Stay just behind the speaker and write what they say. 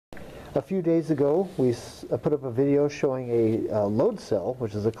A few days ago, we put up a video showing a load cell,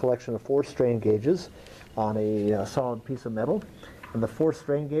 which is a collection of 4 strain gauges on a solid piece of metal. And the 4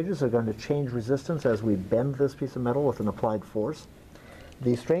 strain gauges are going to change resistance as we bend this piece of metal with an applied force.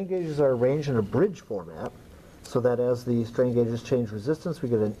 The strain gauges are arranged in a bridge format, so that as the strain gauges change resistance, we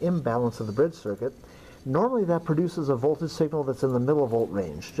get an imbalance of the bridge circuit. Normally that produces a voltage signal that's in the millivolt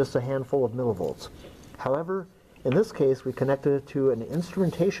range, just a handful of millivolts. However, in this case, we connected it to an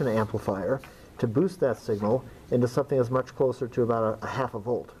instrumentation amplifier to boost that signal into something that's much closer to about a half a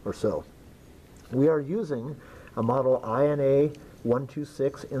volt or so. We are using a model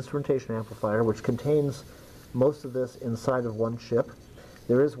INA126 instrumentation amplifier, which contains most of this inside of one chip.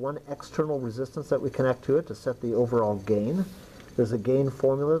 There is one external resistance that we connect to it to set the overall gain. There's a gain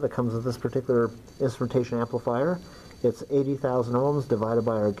formula that comes with this particular instrumentation amplifier. It's 80,000 ohms divided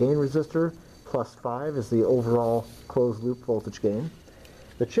by our gain resistor, plus 5 is the overall closed loop voltage gain.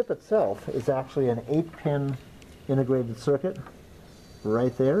 The chip itself is actually an 8-pin integrated circuit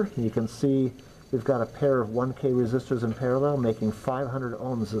right there. You can see we've got a pair of 1K resistors in parallel making 500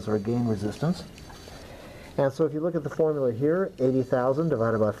 ohms as our gain resistance. And so if you look at the formula here, 80,000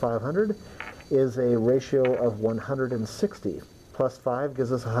 divided by 500 is a ratio of 160. Plus 5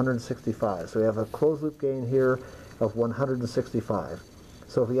 gives us 165. So we have a closed loop gain here of 165.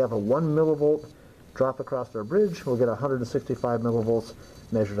 So if we have a 1 millivolt drop across our bridge, we'll get 165 millivolts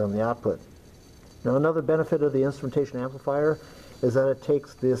measured on the output. Now another benefit of the instrumentation amplifier is that it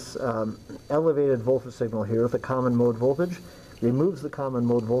takes this elevated voltage signal here, the common mode voltage, removes the common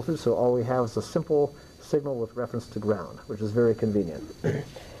mode voltage, so all we have is a simple signal with reference to ground, which is very convenient.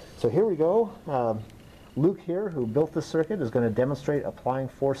 So here we go. Luke here, who built this circuit, is going to demonstrate applying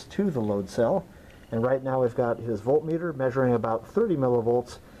force to the load cell. And right now we've got his voltmeter measuring about 30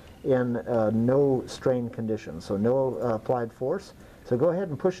 millivolts in no strain conditions, so no applied force. So go ahead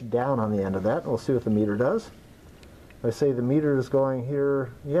and push down on the end of that, and we'll see what the meter does. I say the meter is going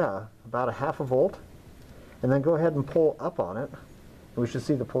here, yeah, about a half a volt. And then go ahead and pull up on it, and we should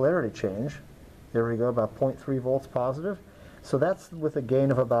see the polarity change. There we go, about 0.3 volts positive. So that's with a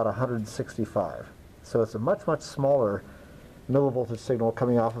gain of about 165. So it's a much, much smaller millivoltage signal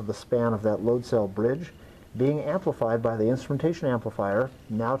coming off of the span of that load cell bridge, being amplified by the instrumentation amplifier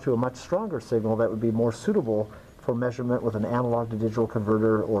now to a much stronger signal that would be more suitable for measurement with an analog to digital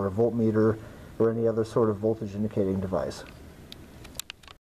converter or a voltmeter or any other sort of voltage indicating device.